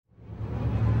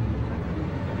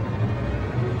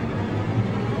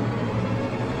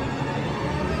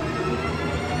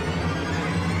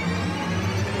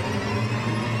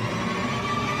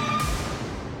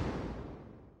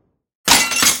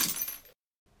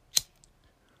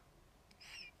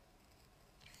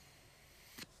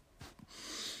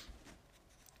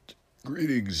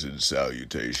Greetings and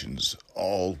salutations.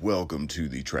 All welcome to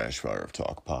the Trash Fire of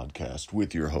Talk podcast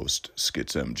with your host,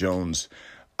 Skitz M. Jones.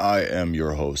 I am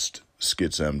your host,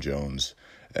 Skitz M. Jones,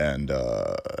 and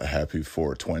happy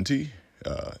 420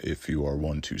 if you are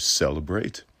one to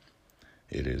celebrate.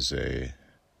 It is a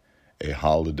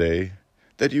holiday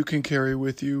that you can carry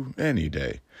with you any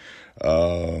day.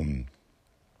 So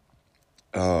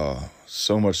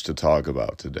much to talk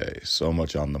about today, so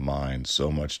much on the mind, so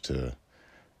much to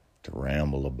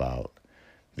ramble about.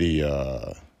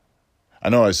 I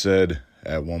know I said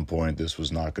at one point this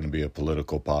was not going to be a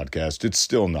political podcast. It's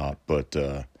still not, but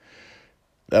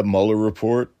that Mueller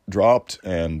report dropped,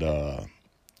 and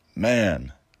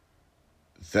man,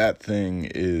 that thing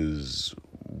is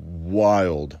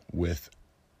wild with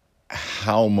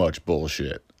how much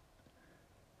bullshit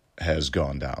has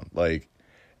gone down. Like,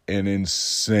 an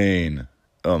insane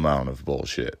amount of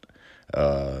bullshit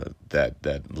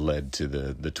that led to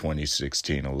the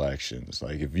 2016 elections.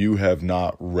 Like, if you have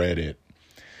not read it,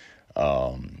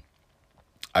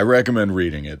 I recommend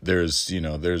reading it.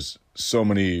 There's so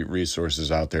many resources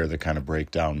out there that kind of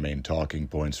break down main talking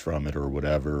points from it or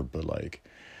whatever, but like,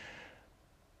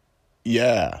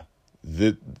 yeah,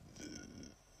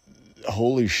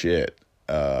 holy shit,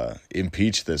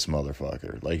 impeach this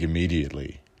motherfucker, like,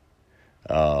 immediately.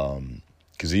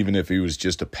 Because even if he was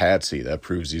just a patsy, that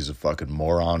proves he's a fucking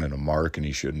moron and a mark, and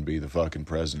he shouldn't be the fucking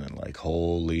president. Like,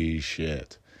 holy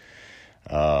shit.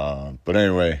 But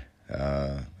anyway,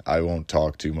 I won't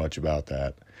talk too much about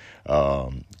that.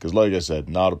 Because like I said,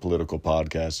 not a political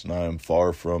podcast, and I am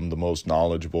far from the most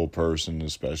knowledgeable person,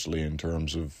 especially in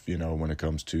terms of, when it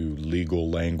comes to legal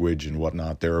language and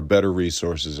whatnot. There are better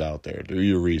resources out there. Do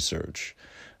your research.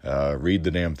 Read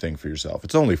the damn thing for yourself.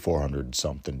 It's only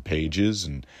 400-something pages,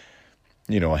 and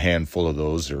a handful of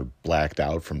those are blacked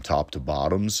out from top to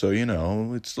bottom. So,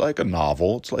 it's like a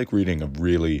novel. It's like reading a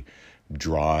really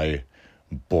dry,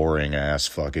 boring-ass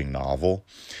fucking novel.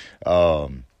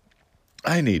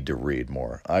 I need to read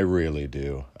more. I really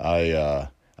do.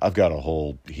 I've got a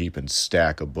whole heap and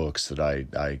stack of books that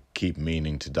I keep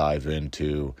meaning to dive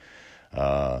into.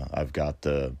 I've got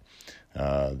the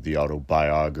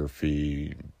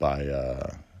autobiography by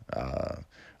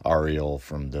Ariel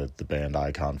from the band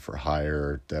Icon for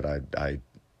Hire that I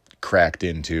cracked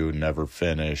into, never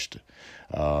finished.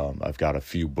 I've got a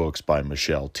few books by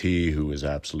Michelle T, who is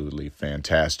absolutely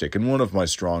fantastic, and one of my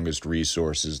strongest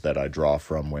resources that I draw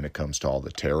from when it comes to all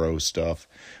the tarot stuff.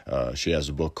 She has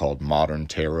a book called Modern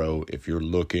Tarot. If you're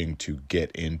looking to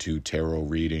get into tarot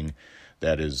reading,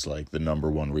 that is like the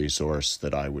number one resource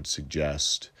that I would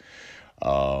suggest.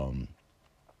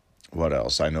 What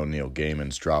else? I know Neil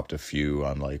Gaiman's dropped a few.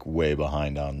 I'm like way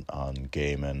behind on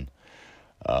Gaiman.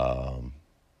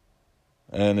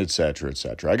 And et cetera, et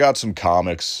cetera. I got some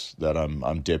comics that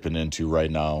I'm dipping into right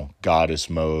now. Goddess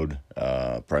Mode,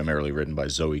 primarily written by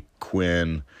Zoe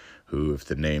Quinn, who, if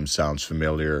the name sounds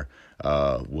familiar,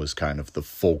 was kind of the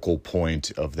focal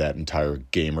point of that entire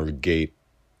Gamergate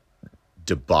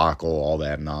debacle, all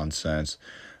that nonsense.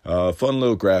 Fun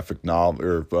little graphic novel,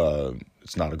 or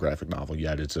it's not a graphic novel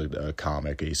yet. It's a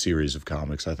comic, a series of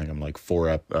comics. I think I'm like four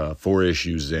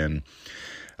issues in.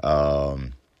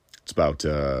 It's about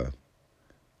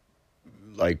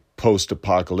like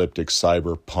post-apocalyptic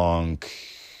cyberpunk,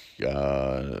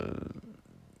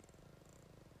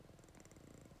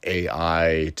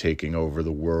 AI taking over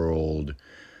the world,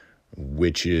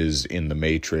 witches in the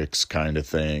Matrix kind of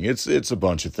thing. It's a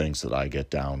bunch of things that I get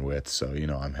down with, so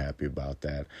I'm happy about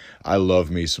that. I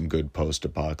love me some good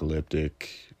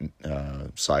post-apocalyptic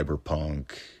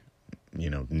cyberpunk,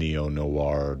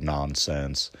 neo-noir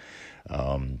nonsense.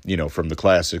 From the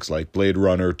classics like Blade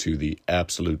Runner to the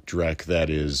absolute dreck that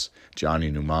is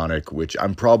Johnny Mnemonic, which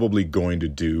I'm probably going to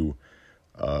do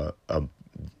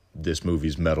this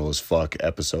movie's metal as fuck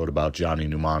episode about Johnny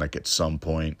Mnemonic at some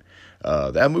point.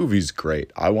 That movie's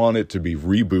great. I want it to be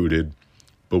rebooted,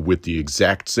 but with the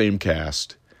exact same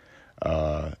cast,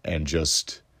 and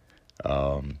just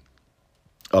updated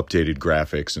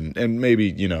graphics, and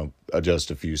maybe,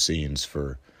 adjust a few scenes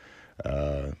for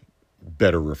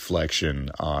better reflection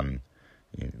on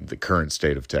the current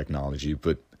state of technology.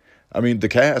 But, I mean, the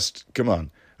cast, come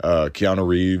on. Keanu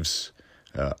Reeves,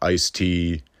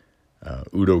 Ice-T,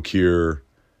 Udo Kier,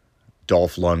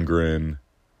 Dolph Lundgren,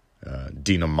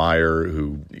 Dina Meyer,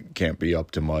 who can't be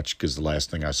up to much because the last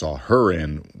thing I saw her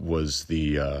in was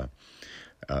the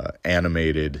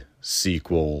animated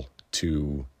sequel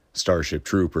to Starship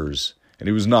Troopers, and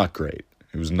it was not great.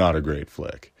 It was not a great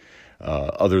flick.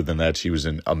 Other than that, she was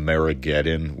in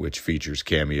Amerigeddon, which features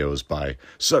cameos by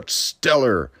such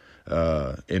stellar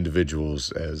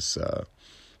individuals as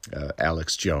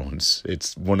Alex Jones.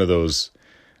 It's one of those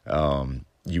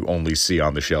you only see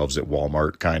on the shelves at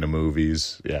Walmart kind of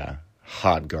movies. Yeah,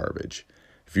 hot garbage.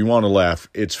 If you want to laugh,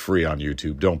 it's free on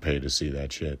YouTube. Don't pay to see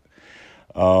that shit.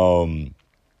 All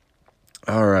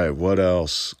right, what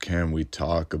else can we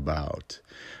talk about?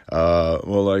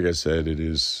 Well, like I said, it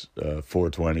is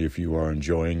 420 if you are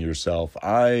enjoying yourself.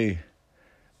 I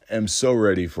am so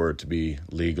ready for it to be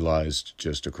legalized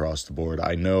just across the board.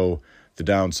 I know the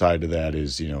downside of that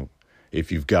is,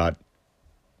 if you've got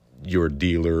your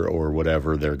dealer or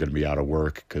whatever, they're going to be out of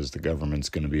work because the government's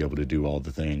going to be able to do all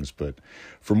the things. But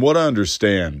from what I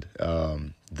understand,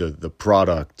 the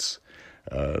products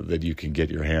that you can get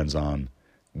your hands on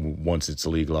once it's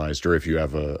legalized, or if you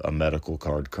have a medical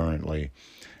card currently,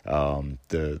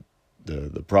 the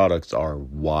products are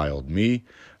wild.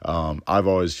 I've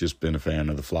always just been a fan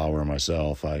of the flower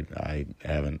myself. I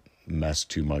haven't messed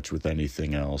too much with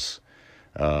anything else.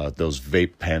 Those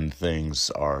vape pen things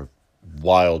are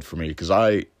wild for me because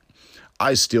I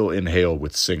still inhale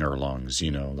with singer lungs,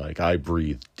 like I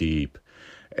breathe deep.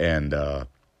 And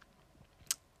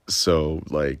so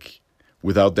like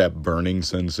without that burning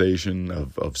sensation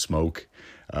of smoke,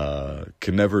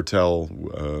 can never tell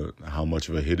how much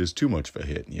of a hit is too much of a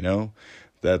hit,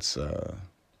 That's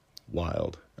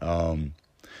wild.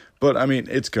 But I mean,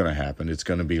 it's going to happen. It's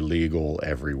going to be legal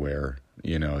everywhere.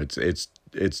 It's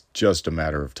just a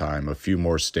matter of time. A few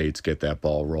more states get that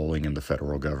ball rolling and the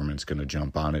federal government's going to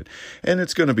jump on it. And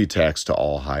it's going to be taxed to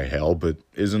all high hell, but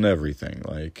isn't everything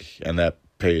and that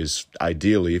pays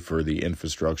ideally for the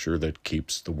infrastructure that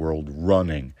keeps the world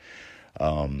running.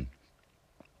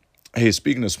 Hey,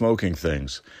 speaking of smoking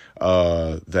things,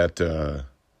 that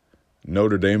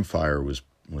Notre Dame fire was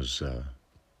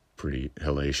pretty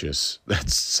hellacious.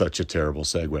 That's such a terrible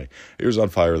segue. It was on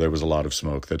fire. There was a lot of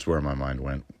smoke. That's where my mind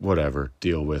went. Whatever.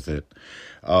 Deal with it.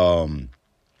 A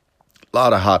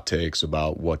lot of hot takes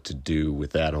about what to do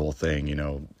with that whole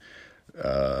thing.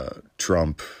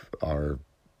 Trump, our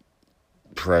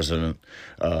president,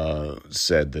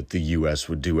 said that the U.S.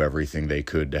 would do everything they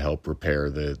could to help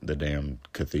repair the damn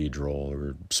cathedral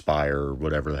or spire or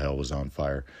whatever the hell was on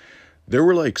fire. There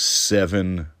were like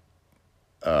 7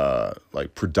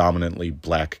 predominantly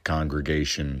black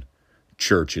congregation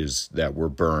churches that were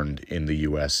burned in the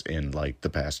U.S. in like the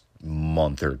past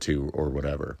month or two or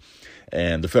whatever.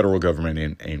 And the federal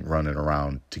government ain't running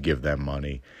around to give them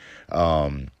money.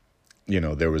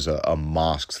 There was a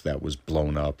mosque that was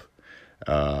blown up.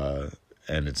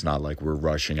 And it's not like we're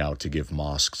rushing out to give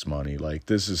mosques money. Like,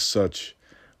 this is such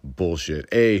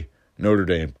bullshit. Notre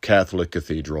Dame, Catholic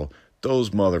Cathedral, those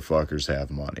motherfuckers have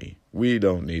money. We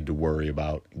don't need to worry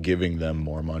about giving them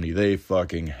more money. They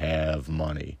fucking have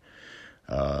money.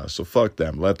 So fuck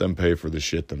them. Let them pay for the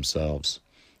shit themselves.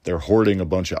 They're hoarding a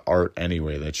bunch of art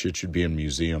anyway. That shit should be in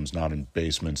museums, not in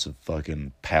basements of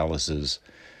fucking palaces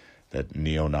that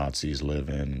neo-Nazis live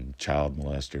in, child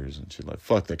molesters and shit. Like,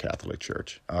 fuck the Catholic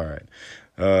Church. All right.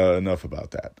 Enough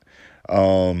about that.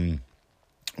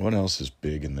 What else is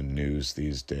big in the news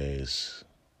these days?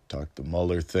 Talk the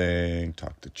Mueller thing,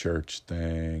 talk the church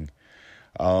thing.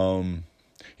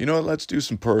 You know what? Let's do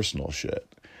some personal shit.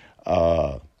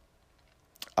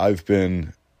 I've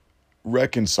been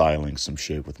reconciling some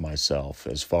shit with myself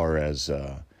as far as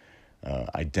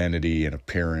identity and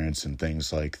appearance and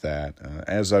things like that.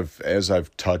 As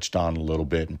I've touched on a little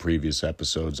bit in previous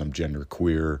episodes, I'm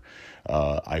genderqueer.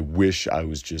 I wish I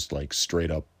was just like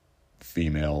straight up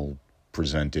female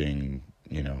presenting,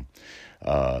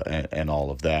 and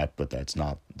all of that, but that's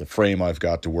not the frame I've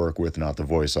got to work with, not the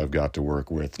voice I've got to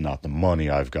work with, not the money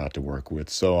I've got to work with.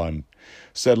 So I'm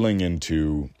settling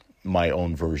into my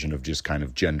own version of just kind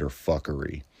of gender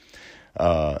fuckery.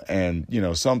 And,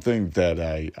 something that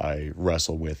I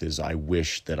wrestle with is I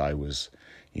wish that I was,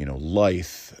 lithe,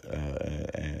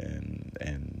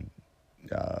 and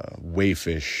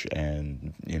wayfish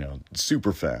and,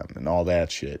 super femme and all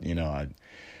that shit.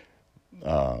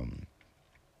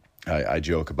 I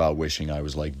joke about wishing I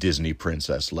was like Disney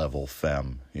princess level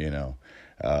femme,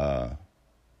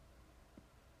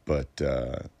 but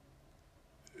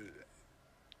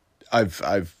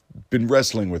I've been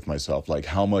wrestling with myself, like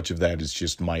how much of that is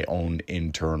just my own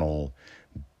internal,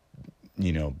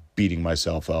 beating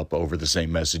myself up over the same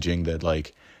messaging that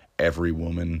like every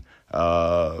woman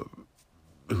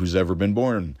who's ever been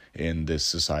born in this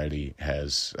society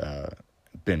has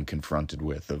been confronted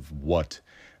with, of what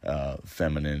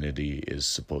femininity is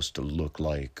supposed to look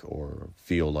like or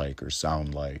feel like or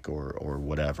sound like or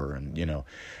whatever. And,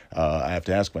 I have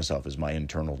to ask myself, is my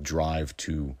internal drive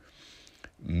to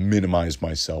minimize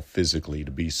myself physically,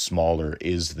 to be smaller,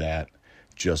 is that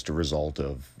just a result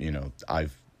of,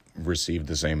 I've received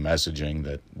the same messaging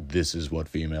that this is what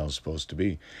female is supposed to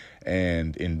be.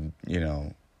 And in,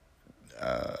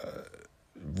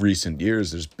 recent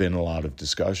years, there's been a lot of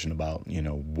discussion about,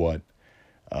 what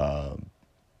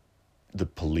the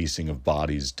policing of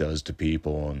bodies does to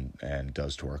people and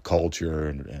does to our culture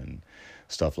and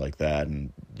stuff like that.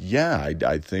 And yeah,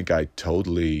 I think I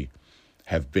totally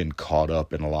have been caught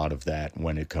up in a lot of that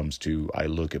when it comes to, I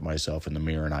look at myself in the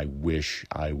mirror and I wish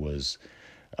I was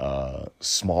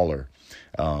smaller.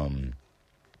 And,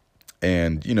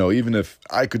 even if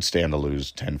I could stand to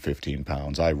lose 10, 15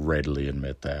 pounds, I readily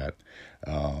admit that.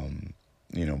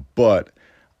 But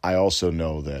I also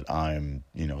know that I'm,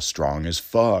 strong as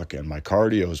fuck and my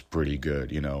cardio is pretty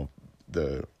good.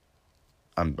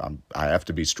 I have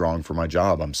to be strong for my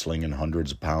job. I'm slinging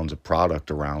hundreds of pounds of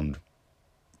product around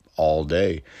all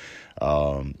day.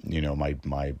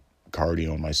 My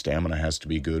cardio and my stamina has to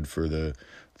be good for the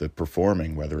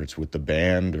performing, whether it's with the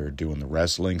band or doing the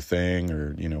wrestling thing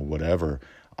or, whatever.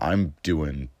 I'm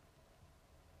doing,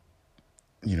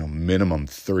 minimum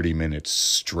 30 minutes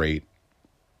straight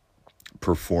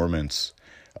performance,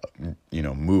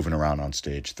 moving around on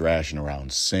stage, thrashing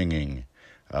around, singing,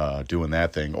 doing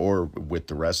that thing. Or with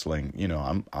the wrestling,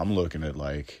 I'm looking at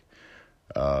like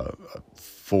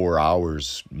 4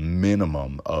 hours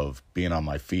minimum of being on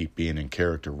my feet, being in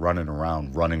character, running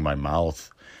around, running my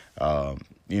mouth.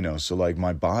 So like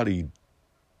my body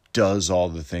does all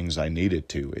the things I need it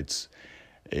to.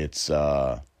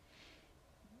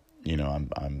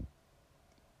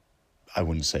 I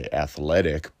wouldn't say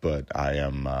athletic, but I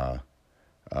am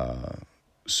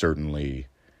certainly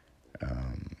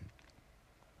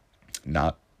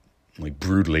not like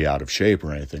brutally out of shape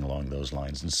or anything along those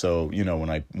lines. And so, when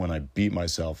I beat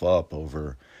myself up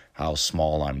over how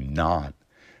small I'm not,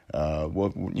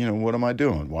 what am I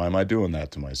doing? Why am I doing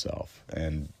that to myself?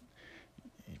 And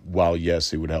while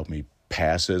yes, it would help me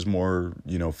pass as more,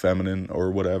 feminine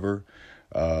or whatever,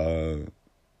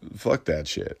 fuck that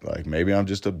shit. Like maybe I'm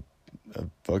just a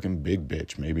fucking big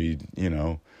bitch. Maybe,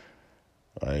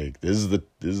 like this is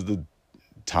the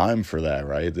time for that,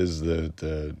 right? This is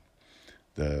the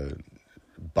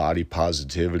body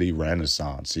positivity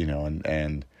renaissance,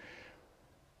 and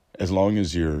as long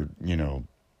as you're,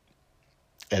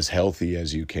 as healthy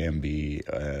as you can be,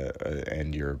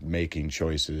 and you're making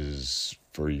choices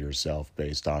for yourself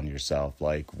based on yourself,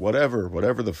 like whatever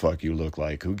the fuck you look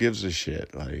like, who gives a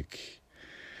shit? Like,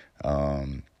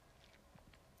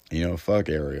 fuck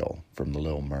Ariel from The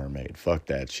Little Mermaid. Fuck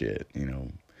that shit,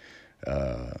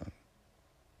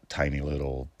 tiny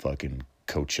little fucking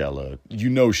Coachella.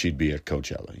 She'd be at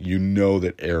Coachella.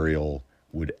 That Ariel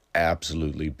would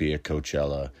absolutely be at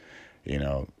Coachella.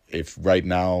 If right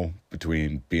now,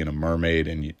 between being a mermaid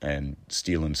and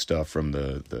stealing stuff from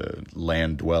the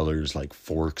land dwellers like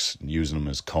forks and using them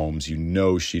as combs,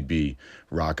 she'd be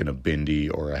rocking a bindi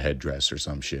or a headdress or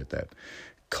some shit, that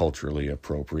culturally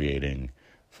appropriating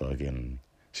fucking...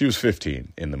 She was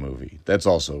 15 in the movie. That's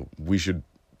also... We should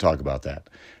talk about that.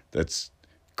 That's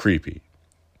creepy,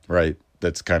 right?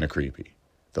 That's kind of creepy.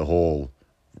 The whole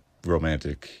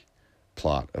romantic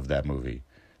plot of that movie.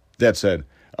 That said,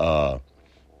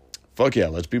 fuck yeah,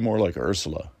 let's be more like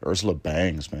Ursula. Ursula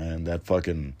bangs, man. That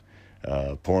fucking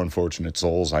Poor Unfortunate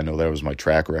Souls. I know that was my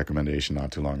track recommendation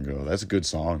not too long ago. That's a good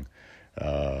song.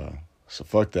 So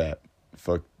fuck that.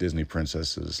 Fuck Disney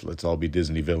princesses. Let's all be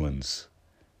Disney villains.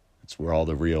 It's where all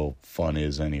the real fun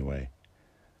is anyway.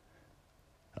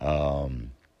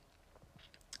 I'm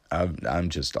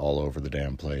just all over the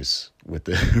damn place with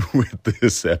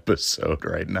this episode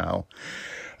right now.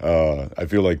 I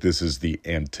feel like this is the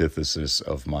antithesis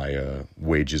of my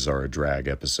Wages Are a Drag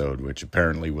episode, which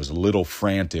apparently was a little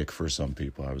frantic for some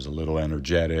people. I was a little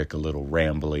energetic, a little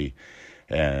rambly,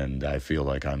 and I feel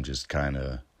like I'm just kind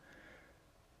of...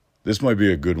 This might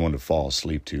be a good one to fall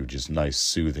asleep to, just nice,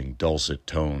 soothing, dulcet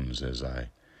tones as I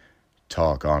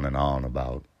talk on and on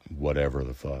about whatever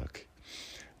the fuck.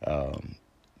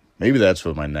 Maybe that's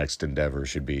what my next endeavor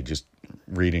should be, just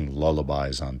reading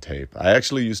lullabies on tape. I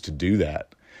actually used to do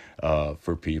that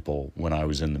for people when I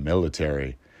was in the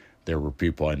military. There were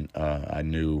people I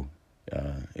knew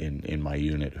in my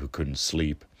unit who couldn't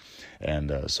sleep,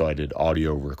 and so I did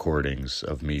audio recordings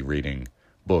of me reading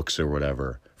books or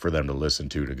whatever for them to listen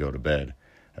to go to bed,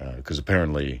 because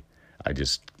apparently I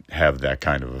just have that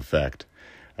kind of effect.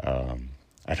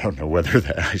 I don't know whether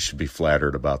that I should be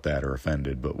flattered about that or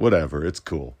offended, but whatever. It's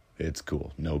cool. It's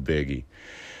cool. No biggie.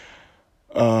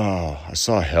 I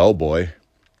saw Hellboy.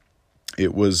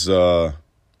 It was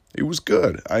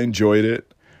good. I enjoyed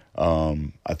it.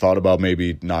 I thought about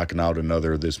maybe knocking out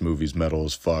another This Movie's Metal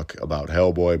as Fuck about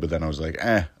Hellboy, but then I was like,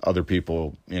 other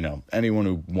people, anyone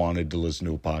who wanted to listen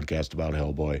to a podcast about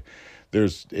Hellboy,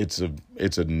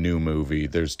 it's a new movie.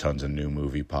 There's tons of new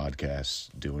movie podcasts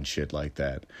doing shit like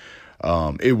that.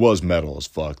 It was metal as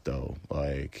fuck though.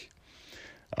 Like,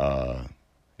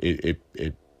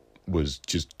 it was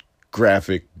just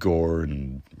graphic gore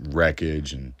and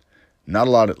wreckage and not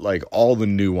a lot of, like, all the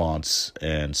nuance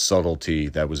and subtlety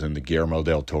that was in the Guillermo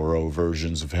del Toro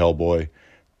versions of Hellboy,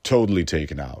 totally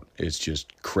taken out. It's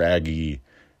just craggy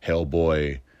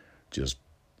Hellboy just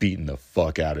beating the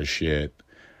fuck out of shit.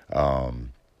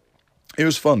 It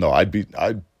was fun though.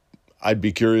 I'd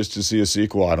be curious to see a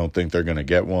sequel. I don't think they're gonna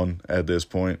get one at this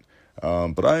point.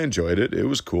 But I enjoyed it. It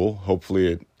was cool.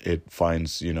 Hopefully it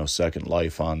finds, second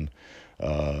life on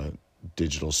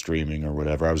digital streaming or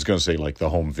whatever. I was going to say like the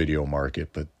home video market,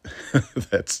 but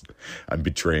I'm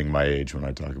betraying my age when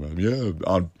I talk about it. Yeah,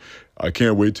 I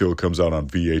can't wait till it comes out on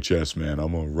VHS, man.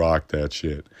 I'm going to rock that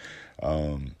shit.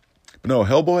 But no,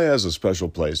 Hellboy has a special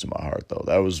place in my heart, though.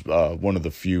 That was one of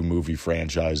the few movie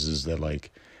franchises that,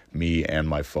 like, me and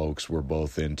my folks were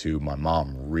both into. My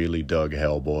mom really dug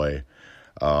Hellboy.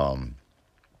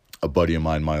 A buddy of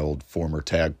mine, my old former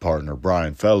tag partner,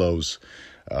 Brian Fellows,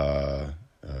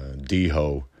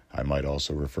 D-Ho, I might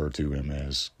also refer to him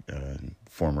as,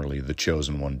 formerly the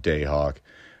Chosen One, Dayhawk.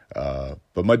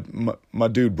 But my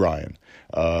dude, Brian,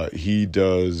 he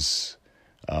does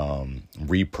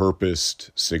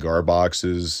repurposed cigar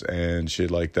boxes and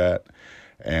shit like that.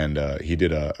 And he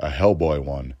did a Hellboy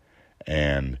one.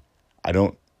 And I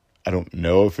don't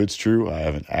know if it's true. I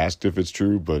haven't asked if it's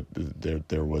true, but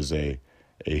there was a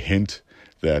hint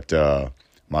that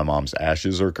my mom's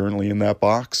ashes are currently in that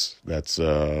box. That's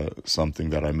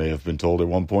something that I may have been told at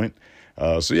one point.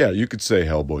 So yeah, you could say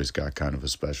Hellboy's got kind of a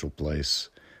special place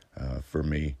for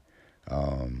me.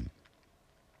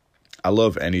 I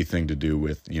love anything to do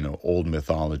with, old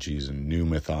mythologies and new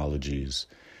mythologies.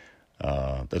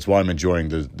 That's why I'm enjoying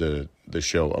the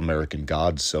show American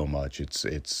Gods so much.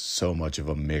 It's so much of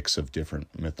a mix of different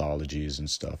mythologies and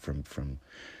stuff from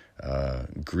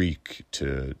Greek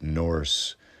to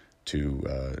Norse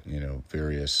to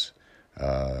various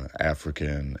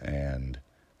African and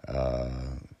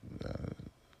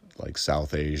like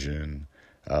South Asian,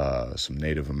 some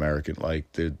Native American.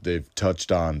 Like they've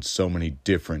touched on so many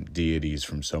different deities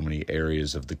from so many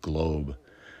areas of the globe.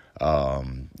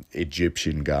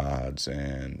 Egyptian gods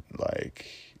and like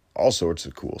all sorts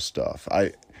of cool stuff.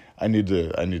 I need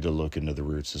to look into the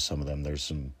roots of some of them. There's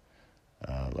some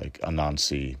like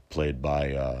Anansi, played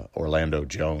by Orlando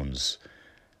Jones,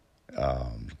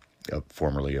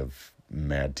 formerly of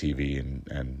Mad TV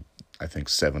and I think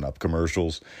 7-Up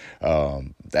commercials.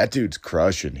 That dude's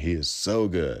crushing. He is so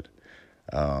good.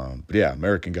 But yeah,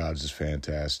 American Gods is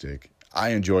fantastic. I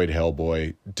enjoyed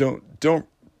Hellboy. Don't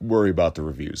worry about the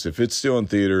reviews. If it's still in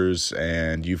theaters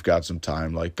and you've got some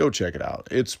time, like, go check it out.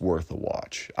 It's worth a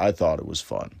watch. I thought it was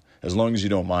fun. As long as you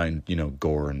don't mind,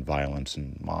 gore and violence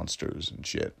and monsters and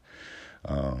shit.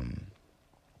 But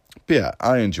yeah,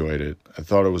 I enjoyed it. I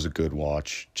thought it was a good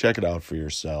watch. Check it out for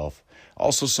yourself.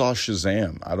 Also saw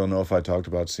Shazam. I don't know if I talked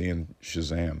about seeing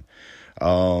Shazam.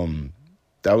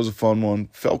 That was a fun one.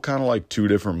 Felt kind of like two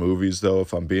different movies, though,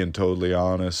 if I'm being totally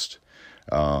honest.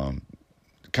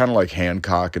 Kind of like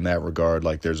Hancock in that regard.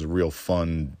 Like, there's a real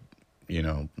fun,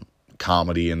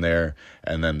 comedy in there,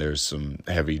 and then there's some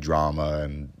heavy drama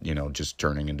and, just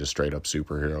turning into straight up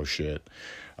superhero shit.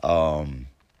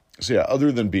 So yeah,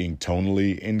 other than being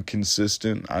tonally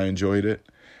inconsistent, I enjoyed it.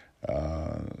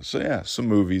 So yeah, some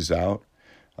movies out.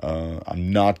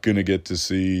 I'm not going to get to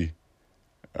see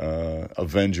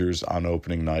Avengers on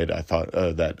opening night. I thought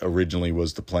that originally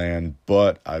was the plan,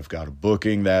 but I've got a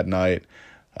booking that night.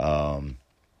 I'm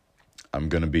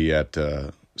going to be at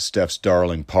Steph's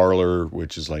Darling Parlor,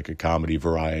 which is like a comedy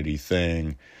variety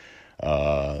thing,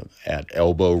 at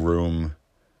Elbow Room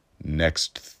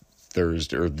next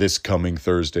Thursday, or this coming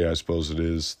Thursday, I suppose it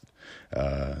is.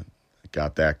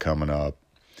 Got that coming up.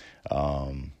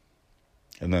 And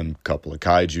then a couple of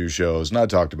kaiju shows, and I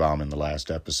talked about them in the last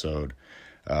episode.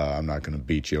 I'm not going to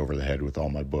beat you over the head with all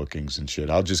my bookings and shit.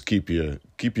 I'll just keep you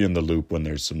in the loop when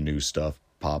there's some new stuff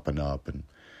popping up, and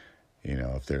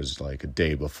if there's like a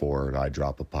day before I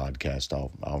drop a podcast,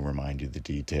 I'll remind you the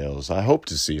details. I hope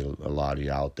to see a lot of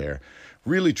you out there.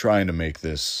 Really trying to make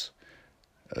this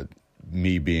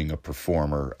me being a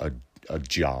performer a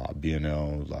job,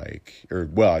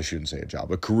 I shouldn't say a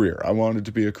job, a career. I want it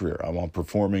to be a career. I want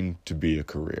performing to be a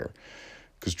career.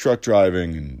 Because truck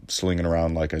driving and slinging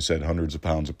around, like I said, hundreds of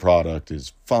pounds of product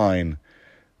is fine.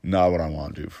 Not what I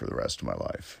want to do for the rest of my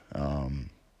life.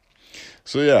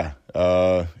 So yeah,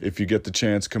 if you get the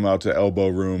chance, come out to Elbow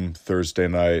Room Thursday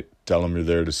night. Tell them you're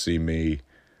there to see me.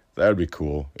 That'd be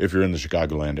cool. If you're in the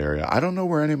Chicagoland area. I don't know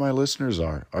where any of my listeners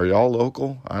are. Are y'all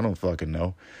local? I don't fucking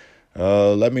know.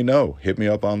 Let me know. Hit me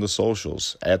up on the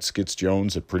socials. At Skits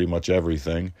Jones at pretty much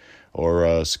everything. Or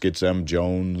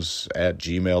skitsmjones at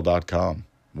gmail.com.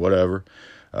 Whatever.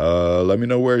 Let me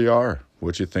know where you are.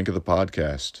 What you think of the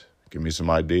podcast. Give me some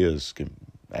ideas.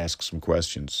 Ask some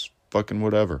questions. Fucking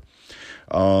whatever.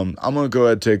 I'm going to go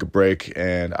ahead and take a break,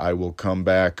 and I will come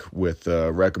back with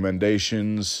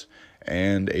recommendations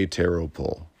and a tarot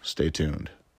pull. Stay tuned.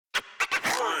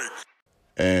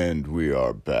 And we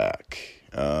are back.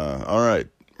 All right,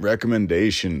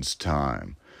 recommendations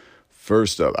time.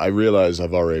 First up, I realize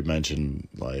I've already mentioned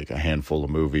like a handful of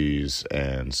movies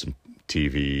and some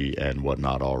TV and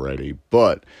whatnot already,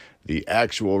 but the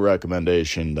actual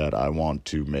recommendation that I want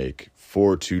to make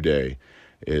for today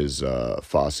is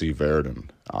Fosse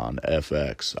Verdon on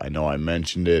FX. I know I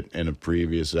mentioned it in a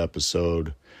previous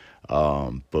episode,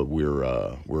 but we're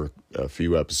a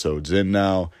few episodes in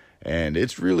now, and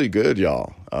it's really good,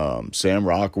 y'all. Sam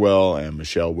Rockwell and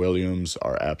Michelle Williams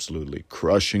are absolutely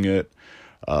crushing it.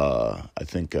 I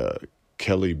think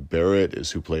Kelly Barrett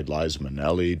is who played Liza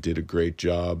Minnelli, did a great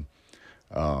job.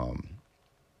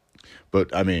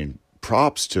 But I mean,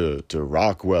 props to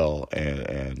Rockwell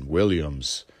and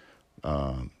Williams.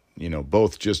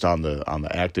 Both just on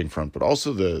the acting front, but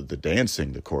also the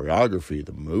dancing, the choreography,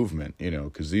 the movement,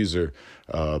 because these are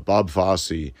Bob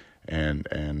Fosse and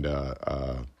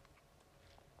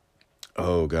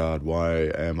oh God,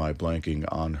 why am I blanking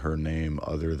on her name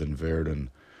other than Verdon?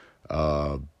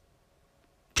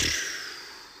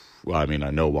 Well, I mean, I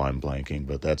know why I'm blanking,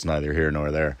 but that's neither here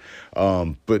nor there.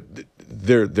 But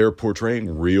they're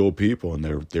portraying real people, and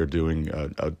they're doing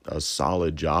a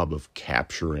solid job of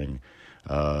capturing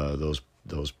those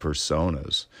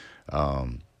personas.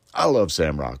 I love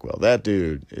Sam Rockwell. That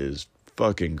dude is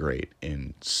fucking great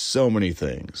in so many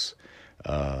things.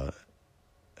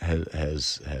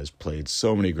 Has played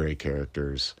so many great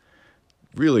characters.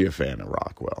 Really a fan of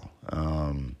Rockwell.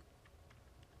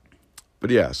 But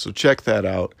yeah, so check that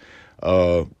out.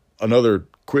 Another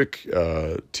quick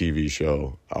TV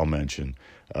show I'll mention.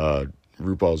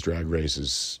 RuPaul's Drag Race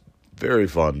is very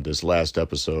fun. This last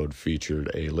episode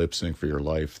featured a lip sync for your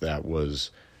life that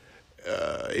was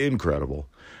incredible.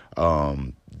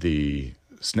 The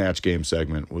Snatch Game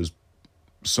segment was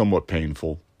somewhat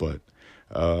painful, but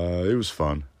it was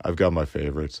fun. I've got my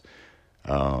favorites.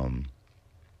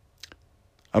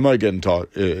 I might get in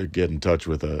touch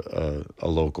with a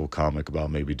local comic about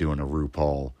maybe doing a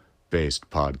RuPaul-based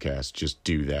podcast. Just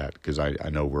do that, because I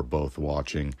know we're both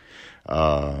watching.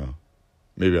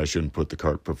 Maybe I shouldn't put the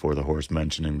cart before the horse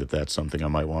mentioning that that's something I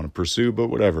might want to pursue, but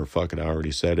whatever. Fuck it, I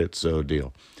already said it, so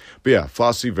deal. But yeah,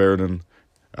 Fosse Verdon.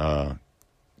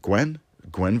 Gwen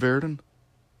Verdon?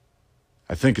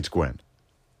 I think it's Gwen.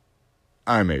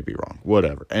 I may be wrong.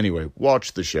 Whatever. Anyway,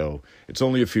 watch the show. It's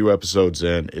only a few episodes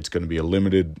in. It's going to be a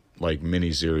limited,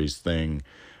 mini-series thing,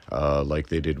 like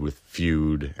they did with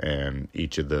Feud, and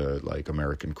each of the,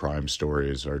 American crime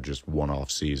stories are just one-off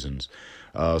seasons.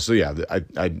 So, yeah,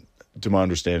 to my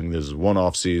understanding, this is a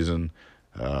one-off season.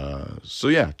 So,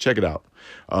 yeah, check it out.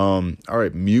 All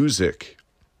right, music.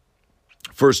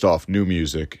 First off, new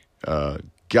music.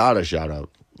 Gotta shout out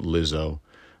Lizzo.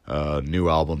 New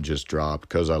album just dropped,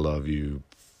 'Cause I Love You.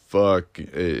 Fuck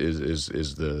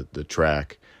is the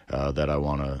track that I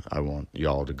want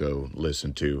y'all to go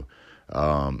listen to.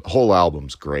 Whole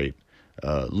album's great.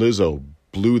 Lizzo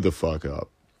blew the fuck up.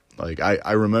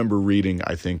 I remember reading,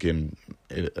 I think in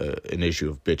an issue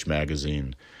of Bitch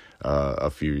magazine a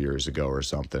few years ago or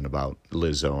something about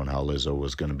Lizzo and how Lizzo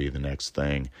was going to be the next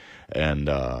thing, and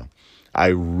I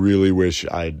really wish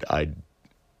I'd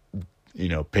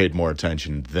paid more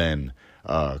attention then,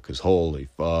 because holy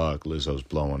fuck, Lizzo's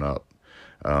blowing up.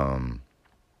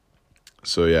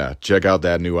 So yeah, check out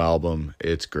that new album.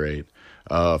 It's great.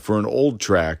 For an old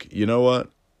track, you know what?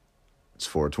 It's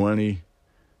 420.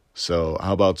 So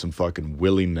how about some fucking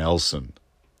Willie Nelson?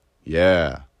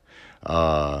 Yeah.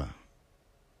 I'm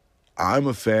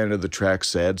a fan of the track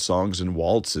Sad Songs and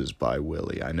Waltzes by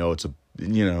Willie. I know it's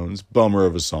it's a bummer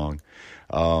of a song.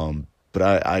 But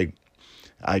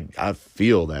I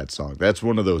feel that song. That's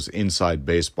one of those inside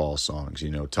baseball songs,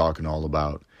 talking all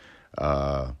about,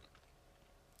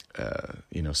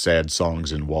 sad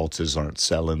songs and waltzes aren't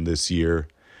selling this year.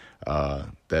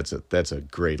 That's a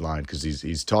great line, because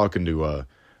he's talking to a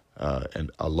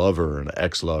lover, an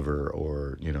ex-lover,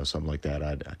 or something like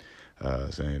that.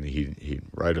 Saying he'd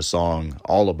write a song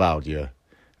all about you,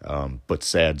 but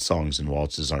sad songs and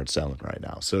waltzes aren't selling right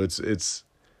now. So it's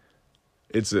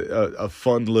it's a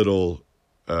fun little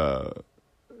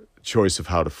choice of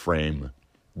how to frame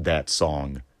that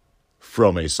song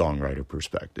from a songwriter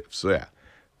perspective. So yeah,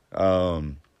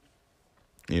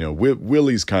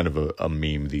 Willie's kind of a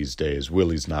meme these days.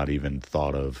 Willie's not even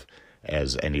thought of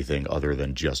as anything other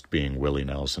than just being Willie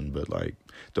Nelson, but like,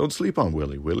 don't sleep on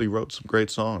Willie. Willie wrote some great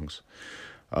songs.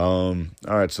 All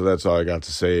right, so that's all I got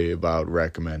to say about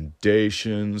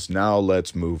recommendations. Now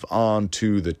let's move on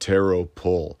to the tarot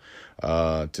pull.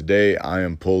 Today I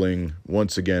am pulling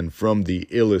once again from the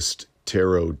Illust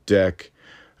Tarot deck.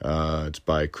 It's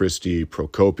by Christy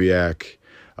Prokopiak.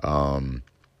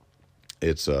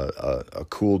 It's a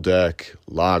cool deck,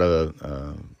 a lot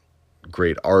of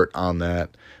great art on that,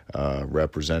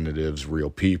 representatives, real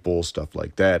people, stuff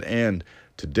like that. And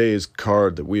today's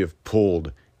card that we have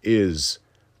pulled is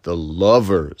the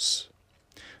Lovers.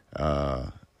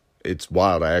 It's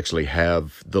wild. I actually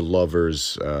have the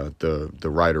Lovers, the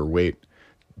Rider-Waite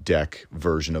deck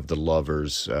version of the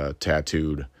Lovers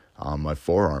tattooed on my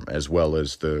forearm, as well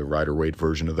as the Rider-Waite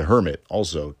version of the Hermit,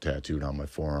 also tattooed on my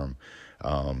forearm.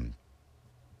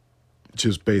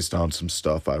 Just based on some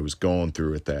stuff I was going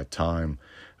through at that time,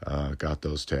 got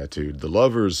those tattooed. The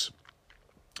Lovers,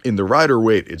 in the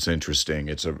Rider-Waite, it's interesting.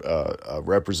 It's a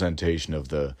representation of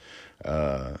the,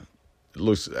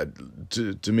 looks,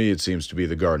 to me, it seems to be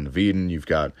the Garden of Eden. You've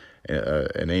got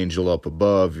an angel up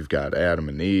above, you've got Adam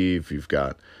and Eve, you've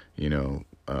got,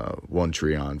 one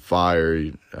tree on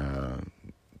fire,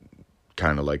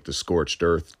 kind of like the scorched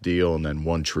earth deal, and then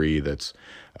one tree that's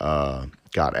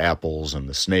got apples and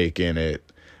the snake in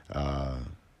it,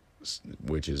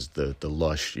 which is the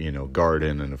lush,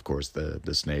 garden, and of course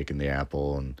the snake and the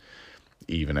apple, and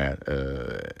even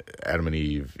Adam and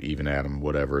Eve, even Adam,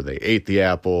 whatever, they ate the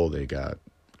apple, they got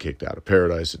kicked out of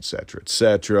paradise, etc.,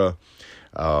 etc.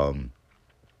 I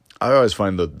always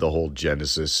find the whole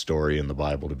Genesis story in the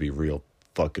Bible to be real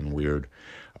fucking weird.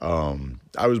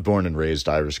 I was born and raised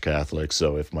Irish Catholic,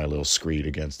 so if my little screed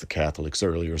against the Catholics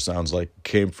earlier sounds like it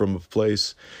came from a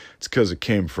place, it's because it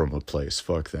came from a place.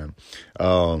 Fuck them.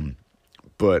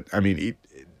 But, I mean,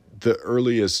 the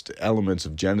earliest elements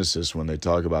of Genesis, when they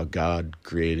talk about God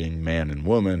creating man and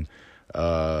woman,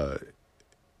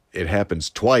 it happens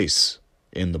twice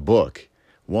in the book.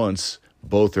 Once,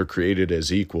 both are created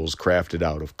as equals, crafted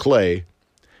out of clay,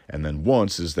 and then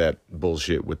once is that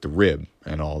bullshit with the rib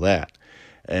and all that.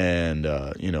 And,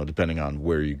 depending on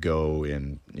where you go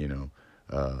in,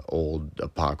 old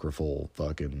apocryphal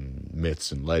fucking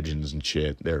myths and legends and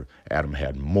shit, Adam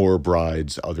had more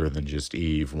brides other than just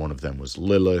Eve. One of them was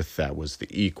Lilith. That was the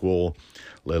equal.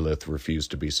 Lilith refused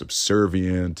to be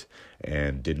subservient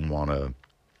and didn't want to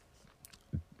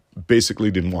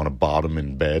bottom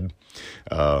in bed.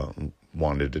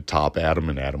 Wanted to top Adam,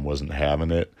 and Adam wasn't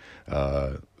having it.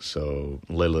 So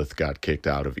Lilith got kicked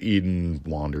out of Eden,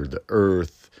 wandered the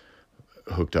earth,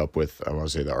 hooked up with, I want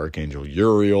to say, the Archangel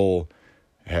Uriel,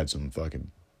 had some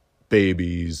fucking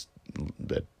babies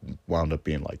that wound up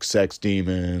being like sex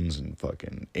demons and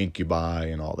fucking incubi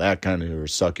and all that kind of, or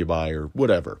succubi or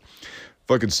whatever.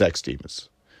 Fucking sex demons.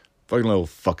 Fucking little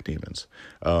fuck demons.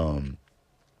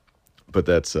 But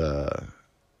that's a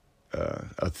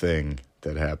thing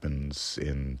that happens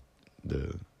in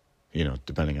the,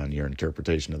 depending on your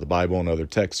interpretation of the Bible and other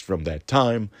texts from that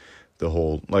time. The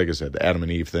whole, like I said, the Adam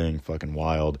and Eve thing, fucking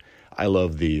wild. I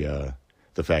love the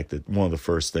fact that one of the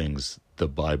first things the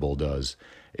Bible does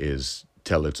is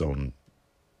tell its own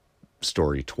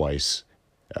story twice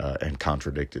and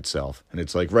contradict itself. And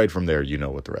it's like right from there, you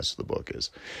know what the rest of the book is.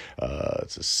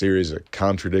 It's a series of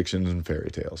contradictions and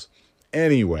fairy tales.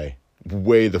 Anyway,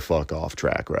 way the fuck off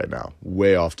track right now.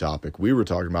 Way off topic. We were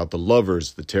talking about the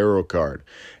Lovers, the tarot card.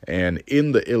 And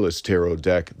in the Illust Tarot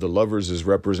deck, the Lovers is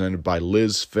represented by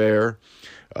Liz Phair,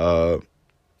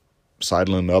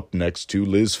 sidling up next to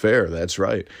Liz Phair. That's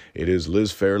right. It is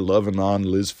Liz Phair loving on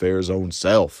Liz Phair's own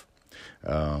self.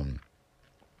 And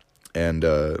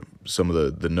some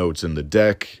of the notes in the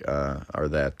deck are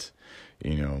that,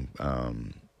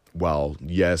 while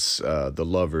yes, the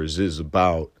Lovers is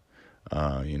about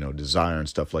desire and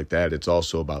stuff like that, it's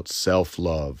also about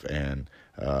self-love and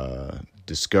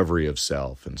discovery of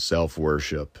self and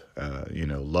self-worship.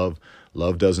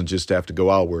 Love doesn't just have to go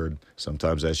outward.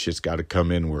 Sometimes that shit's got to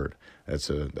come inward. That's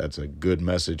a good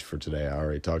message for today. I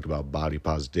already talked about body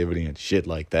positivity and shit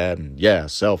like that. And yeah,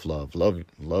 self-love.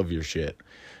 Love your shit.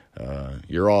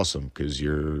 You're awesome because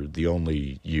you're the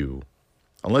only you.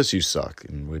 Unless you suck,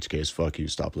 in which case, fuck you,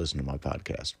 stop listening to my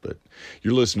podcast. But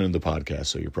you're listening to the podcast,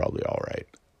 so you're probably all right.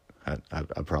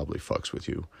 I probably fucks with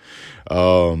you.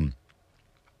 But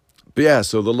yeah,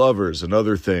 so the Lovers,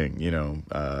 another thing,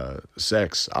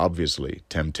 sex, obviously,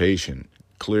 temptation,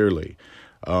 clearly.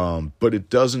 But it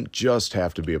doesn't just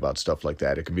have to be about stuff like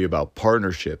that. It can be about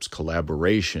partnerships,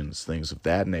 collaborations, things of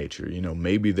that nature. You know,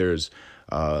 maybe there's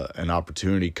an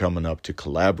opportunity coming up to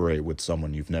collaborate with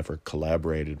someone you've never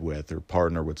collaborated with, or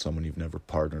partner with someone you've never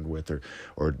partnered with,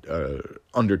 or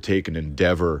undertake an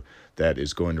endeavor that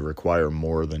is going to require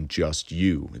more than just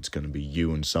you. It's going to be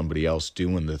you and somebody else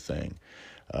doing the thing,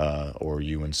 or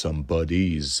you and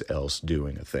somebody's else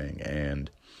doing a thing. And,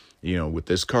 you know, with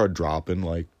this card dropping,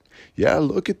 like, yeah,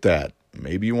 look at that.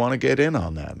 Maybe you want to get in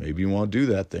on that. Maybe you want to do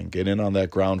that thing. Get in on that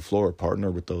ground floor. Partner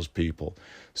with those people.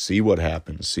 See what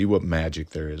happens. See what magic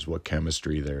there is. What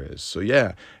chemistry there is. So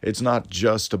yeah, it's not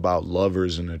just about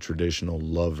lovers in a traditional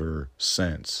lover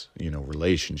sense. You know,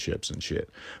 relationships and shit.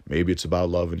 Maybe it's about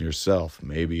loving yourself.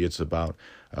 Maybe it's about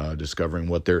discovering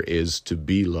what there is to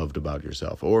be loved about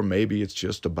yourself. Or maybe it's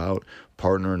just about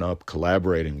partnering up,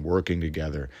 collaborating, working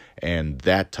together, and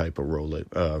that type of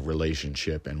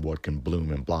relationship and what can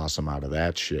bloom and blossom out of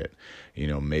that shit. You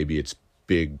know, maybe it's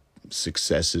big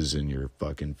successes in your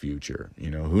fucking future.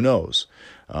 You know, who knows?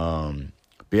 But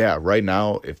yeah, right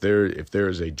now, if there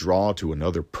is a draw to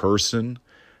another person,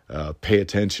 pay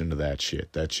attention to that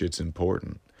shit. That shit's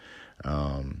important.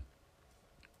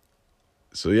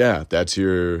 So yeah, that's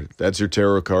your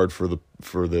tarot card for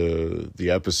the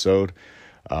episode.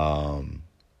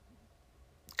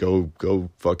 Go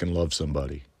fucking love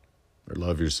somebody, or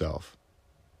love yourself.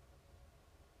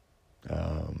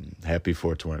 Happy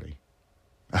 420.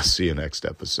 I'll see you next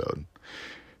episode.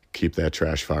 Keep that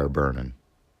trash fire burning,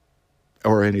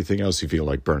 or anything else you feel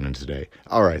like burning today.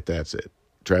 All right, that's it.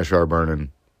 Trash fire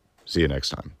burning. See you next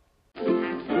time.